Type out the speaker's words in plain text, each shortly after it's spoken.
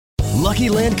Lucky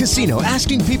Land Casino,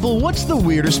 asking people, what's the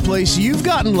weirdest place you've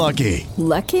gotten lucky?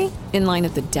 Lucky? In line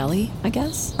at the deli, I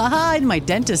guess? Aha, in my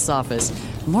dentist's office.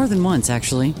 More than once,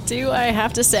 actually. Do I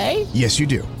have to say? Yes, you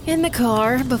do. In the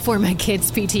car before my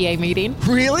kids' PTA meeting.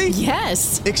 Really?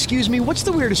 Yes. Excuse me, what's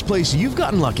the weirdest place you've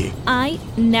gotten lucky? I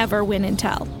never win and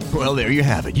tell. Well, there you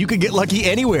have it. You can get lucky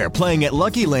anywhere, playing at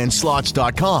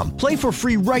LuckyLandSlots.com. Play for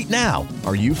free right now.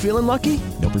 Are you feeling lucky?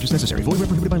 No purchase necessary. Void where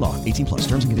prohibited by law. 18 plus.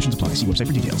 Terms and conditions apply. See website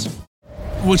for details.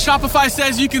 When Shopify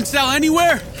says you can sell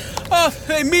anywhere, oh,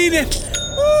 they mean it.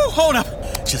 Woo, hold up.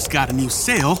 Just got a new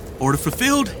sale. Order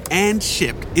fulfilled and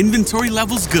shipped. Inventory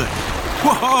level's good.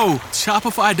 Whoa,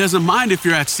 Shopify doesn't mind if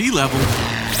you're at sea level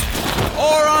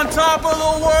or on top of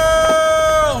the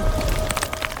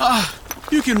world.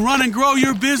 You can run and grow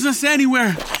your business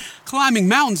anywhere. Climbing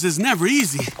mountains is never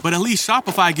easy, but at least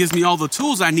Shopify gives me all the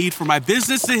tools I need for my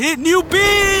business to hit new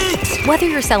peaks. Whether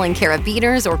you're selling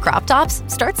carabiners or crop tops,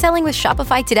 start selling with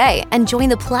Shopify today and join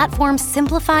the platform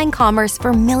simplifying commerce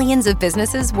for millions of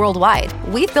businesses worldwide.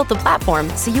 We've built the platform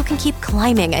so you can keep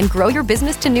climbing and grow your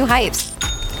business to new heights.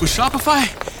 With Shopify,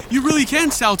 you really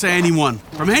can sell to anyone,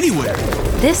 from anywhere.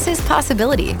 This is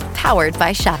Possibility, powered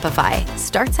by Shopify.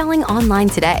 Start selling online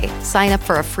today. Sign up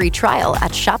for a free trial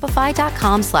at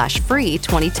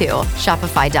shopify.com/free22.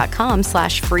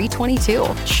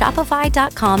 Shopify.com/free22.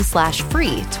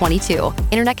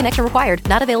 Shopify.com/free22. Internet connection required.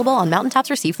 Not available on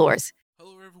mountaintops or seafloors.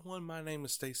 Hello, everyone. My name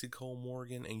is Stacey Cole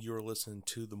Morgan, and you're listening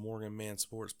to the Morgan Man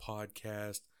Sports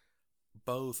Podcast,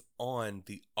 both on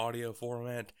the audio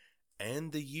format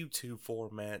and the YouTube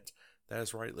format.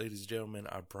 That's right, ladies and gentlemen,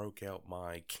 I broke out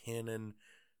my Canon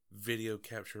video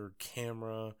capture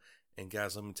camera, and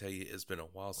guys, let me tell you, it's been a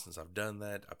while since I've done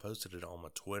that. I posted it on my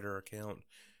Twitter account,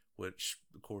 which,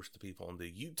 of course, the people on the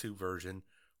YouTube version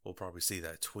will probably see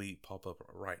that tweet pop up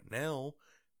right now,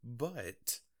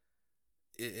 but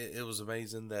it was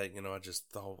amazing that, I just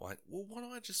thought, like, well, why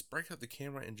don't I just break out the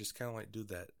camera and just kind of like do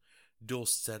that dual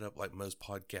setup like most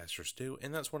podcasters do,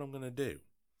 and that's what I'm going to do.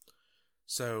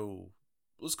 So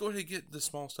let's go ahead and get the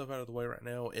small stuff out of the way right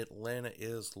now. Atlanta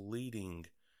is leading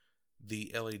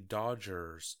the LA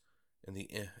Dodgers in the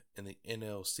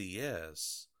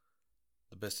NLCS,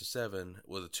 the best of 7,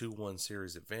 with a 2-1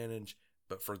 series advantage.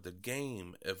 But for the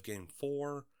Game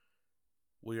 4,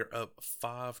 we are up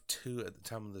 5-2 at the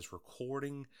time of this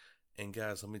recording. And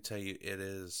guys, let me tell you,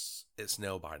 it's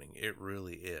nail biting. It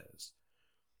really is.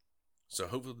 So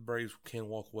hopefully the Braves can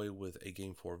walk away with a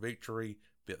Game 4 victory,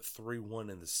 get 3-1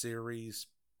 in the series,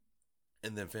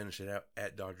 and then finish it out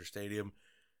at Dodger Stadium.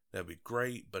 That'd be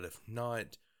great, but if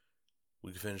not,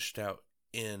 we can finish it out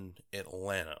in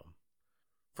Atlanta.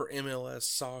 For MLS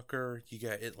soccer, you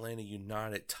got Atlanta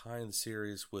United tying the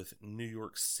series with New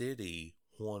York City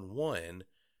 1-1,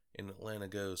 and Atlanta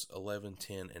goes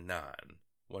 11-10-9,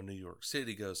 while New York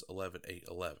City goes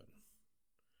 11-8-11.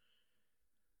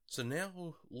 So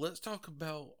now let's talk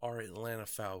about our Atlanta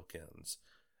Falcons.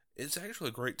 It's actually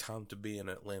a great time to be an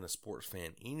Atlanta sports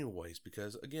fan anyways,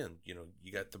 because again, you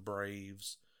got the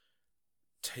Braves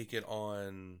taking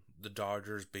on the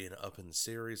Dodgers being up in the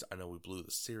series. I know we blew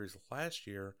the series last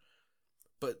year,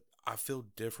 but I feel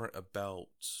different about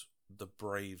the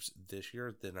Braves this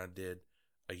year than I did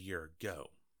a year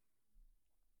ago.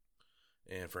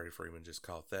 And Freddie Freeman just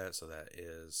caught that, so that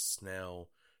is now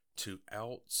 2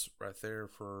 outs right there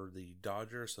for the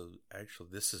Dodgers. So actually,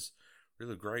 this is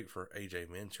really great for AJ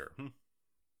Minter.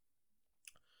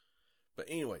 But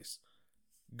anyways,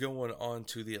 going on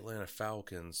to the Atlanta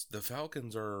Falcons. The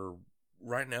Falcons are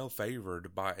right now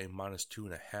favored by a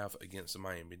 -2.5 against the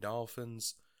Miami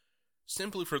Dolphins.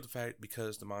 Simply for the fact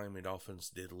because the Miami Dolphins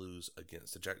did lose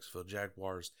against the Jacksonville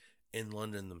Jaguars in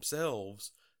London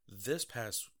themselves this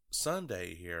past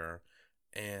Sunday here.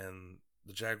 And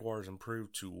the Jaguars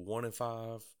improved to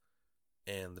 1-5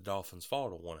 and the Dolphins fall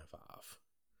to 1-5.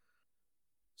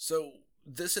 So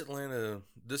this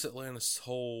Atlanta's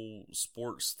whole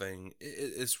sports thing,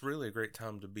 it's really a great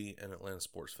time to be an Atlanta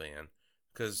sports fan,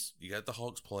 because you got the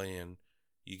Hawks playing,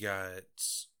 you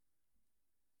got,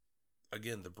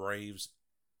 again, the Braves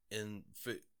in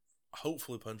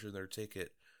hopefully punching their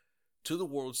ticket to the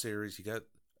World Series. You got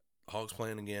Hawks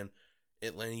playing again.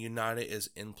 Atlanta United is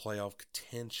in playoff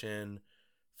contention.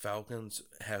 Falcons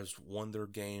has won their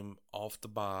game off the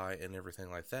bye and everything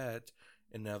like that.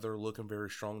 And now they're looking very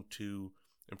strong to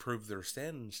improve their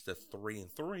standings to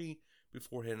 3-3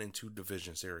 before heading into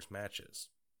division series matches.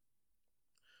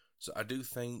 So I do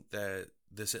think that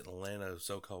this Atlanta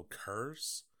so-called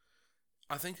curse,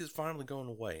 I think is finally going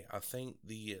away. I think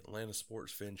the Atlanta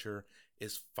sports venture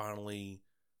is finally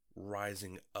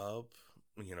rising up,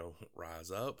 rise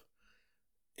up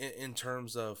in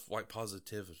terms of like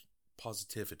positive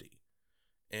positivity.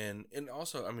 And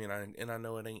also, I mean, I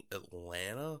know it ain't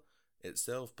Atlanta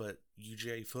itself, but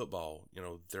UGA football,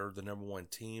 they're the number one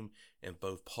team in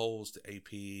both polls, the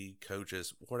AP,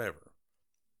 coaches, whatever.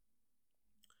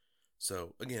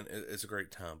 So, again, it's a great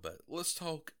time. But let's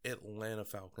talk Atlanta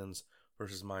Falcons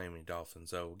versus Miami Dolphins.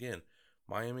 So, again,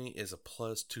 Miami is a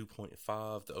plus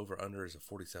 2.5. The over-under is a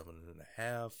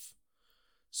 47.5.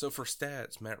 So, for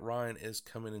stats, Matt Ryan is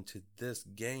coming into this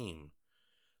game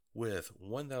with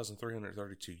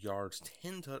 1,332 yards,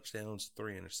 10 touchdowns,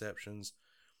 3 interceptions.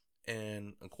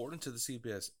 And according to the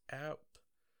CBS app,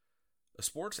 a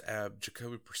sports app,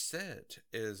 Jacoby Brissett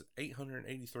is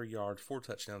 883 yards, 4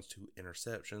 touchdowns, 2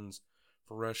 interceptions.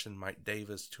 For rushing, Mike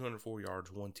Davis, 204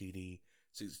 yards, 1 TD,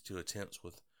 62 attempts,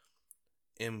 with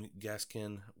M.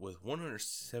 Gaskin with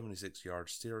 176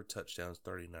 yards, 0 touchdowns,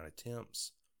 39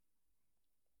 attempts.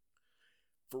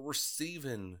 For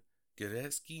receiving,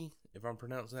 Gadetsky, if I'm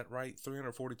pronouncing that right,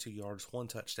 342 yards, 1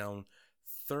 touchdown,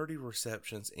 30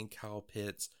 receptions. And Kyle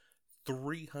Pitts,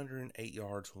 308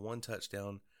 yards, 1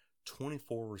 touchdown,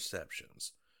 24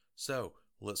 receptions. So,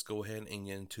 let's go ahead and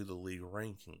get into the league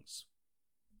rankings.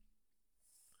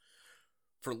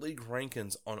 For league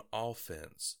rankings on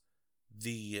offense,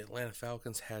 the Atlanta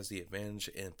Falcons has the advantage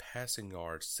in passing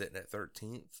yards, sitting at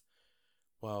 13th,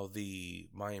 while the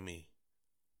Miami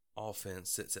offense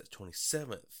sits at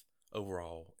 27th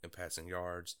overall in passing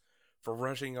yards. For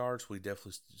rushing yards, we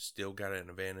definitely still got an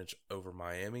advantage over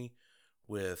Miami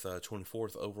with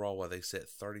 24th overall, while they sit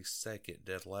 32nd,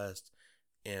 dead last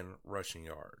in rushing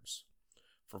yards.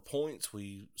 For points,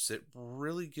 we sit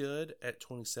really good at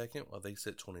 22nd, while they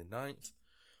sit 29th.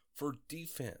 For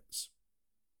defense,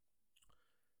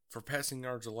 for passing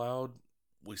yards allowed,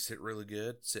 we sit really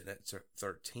good, sitting at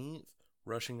 13th.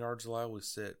 Rushing yards allowed, we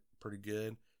sit pretty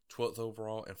good, 12th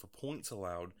overall. And for points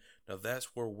allowed, now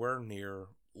that's where we're near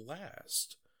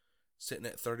last, sitting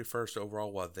at 31st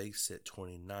overall, while they sit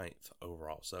 29th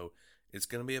overall. So it's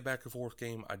going to be a back and forth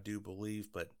game, I do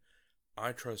believe, but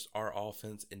I trust our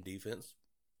offense and defense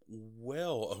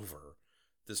well over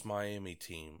this Miami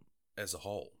team as a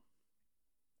whole.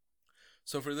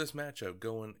 So for this matchup,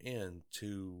 going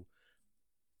into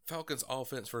Falcons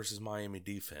offense versus Miami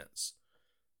defense,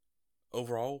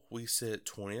 overall, we sit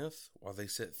 20th, while they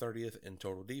sit 30th in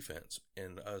total defense,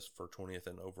 and us for 20th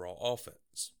in overall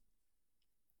offense.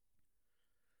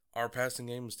 Our passing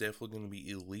game is definitely going to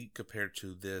be elite compared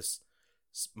to this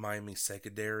Miami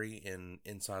secondary and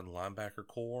inside linebacker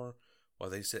core,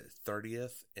 while they sit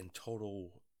 30th in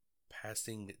total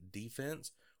passing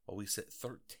defense, while we sit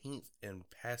 13th in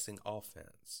passing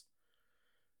offense.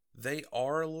 They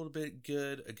are a little bit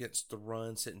good against the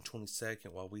run, sitting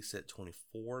 22nd, while we sit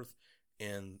 24th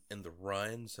in the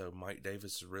run. So Mike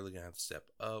Davis is really going to have to step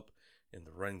up in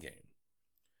the run game.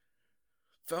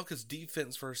 Falcons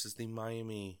defense versus the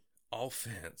Miami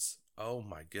offense. Oh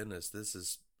my goodness, this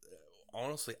is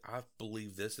honestly, I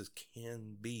believe this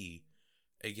can be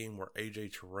a game where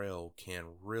AJ Terrell can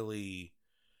really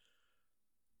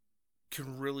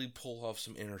pull off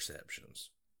some interceptions.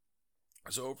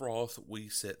 So overall, we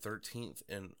sit 13th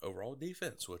in overall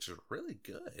defense, which is really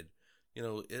good.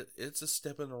 It's a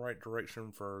step in the right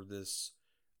direction for this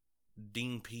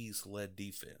Dean Pease-led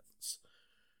defense.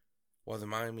 While the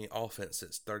Miami offense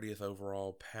sits 30th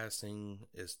overall, passing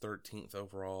is 13th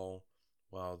overall,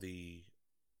 while the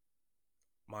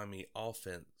Miami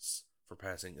offense for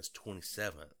passing is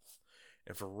 27th.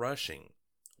 And for rushing,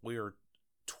 we are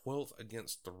 12th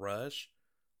against the rush,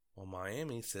 while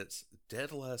Miami sits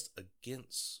dead last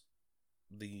against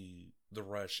the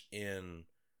rush in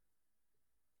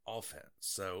offense.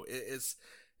 So it's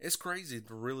crazy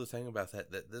to really think about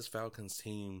that this Falcons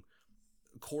team,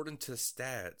 according to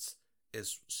stats,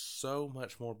 is so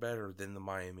much more better than the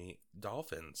Miami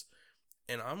Dolphins.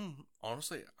 And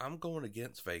I'm going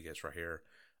against Vegas right here.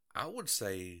 I would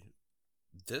say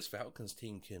this Falcons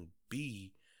team can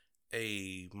be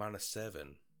a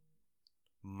 -7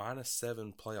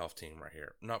 playoff team right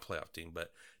here. Not playoff team,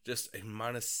 but just a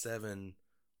 -7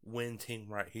 win team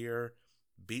right here.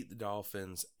 Beat the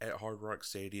Dolphins at Hard Rock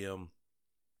Stadium.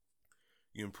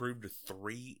 You improve to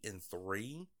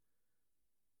 3-3.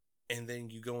 And then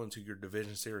you go into your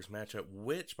division series matchup,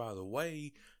 which, by the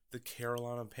way, the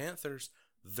Carolina Panthers,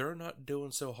 they're not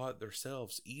doing so hot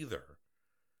themselves either.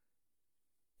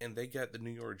 And they got the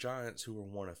New York Giants, who are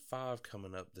 1-5,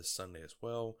 coming up this Sunday as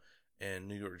well. And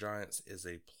New York Giants is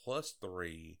a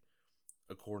 +3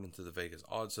 according to the Vegas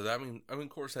odds. So that of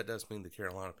course, that does mean the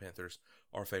Carolina Panthers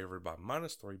are favored by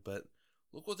 -3. But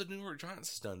look what the New York Giants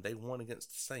has done. They won against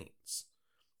the Saints.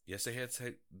 Yes, they had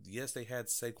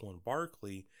Saquon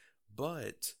Barkley,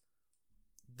 but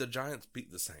the Giants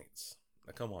beat the Saints.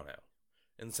 Now, come on now.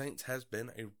 And the Saints has been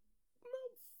a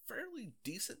fairly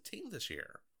decent team this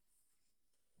year.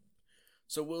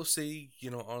 So we'll see.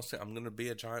 Honestly, I'm going to be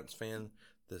a Giants fan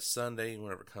this Sunday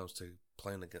whenever it comes to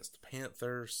playing against the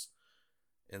Panthers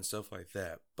and stuff like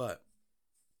that. But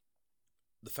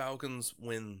the Falcons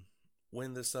win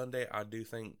this Sunday, I do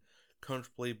think,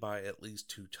 comfortably by at least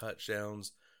 2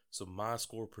 touchdowns. So my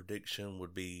score prediction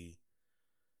would be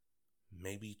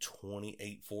maybe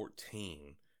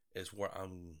 28-14 is where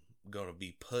I'm going to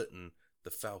be putting the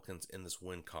Falcons in this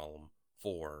win column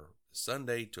for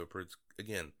Sunday to approve,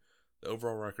 again, the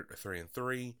overall record of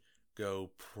 3-3,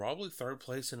 go probably 3rd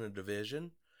place in a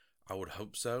division. I would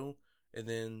hope so. And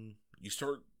then you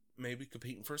start maybe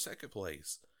competing for 2nd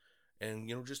place. And,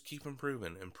 just keep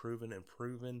improving, and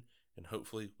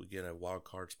hopefully we get a wild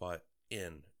card spot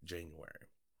in January.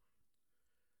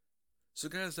 So,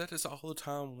 guys, that is all the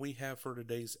time we have for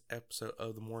today's episode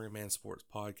of the Morgan Man Sports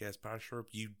Podcast. But I'm sure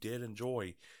if you did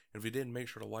enjoy, and if you did, make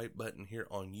sure to like button here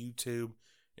on YouTube.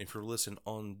 If you're listening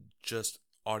on just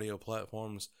audio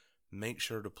platforms, make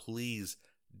sure to please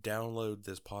download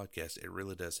this podcast. It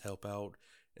really does help out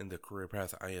in the career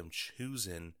path I am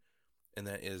choosing, and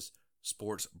that is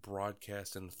sports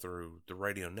broadcasting through the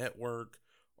radio network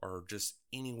or just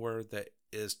anywhere that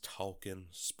is talking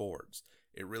sports.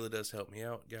 It really does help me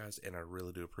out, guys, and I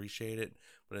really do appreciate it.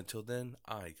 But until then,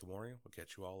 good morning. We'll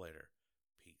catch you all later.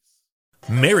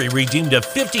 Mary redeemed a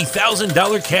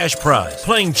 $50,000 cash prize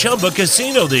playing Chumba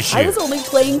Casino this year. I was only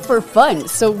playing for fun,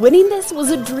 so winning this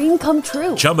was a dream come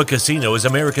true. Chumba Casino is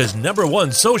America's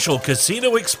 #1 social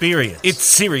casino experience. It's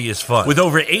serious fun. With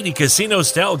over 80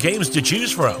 casino-style games to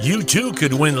choose from, you too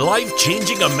could win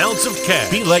life-changing amounts of cash.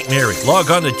 Be like Mary.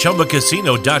 Log on to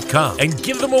ChumbaCasino.com and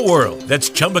give them a whirl. That's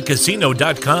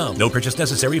ChumbaCasino.com. No purchase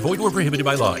necessary. Void where prohibited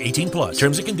by law. 18+.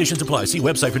 Terms and conditions apply. See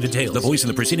website for details. The voice in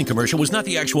the preceding commercial was not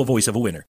the actual voice of a winner.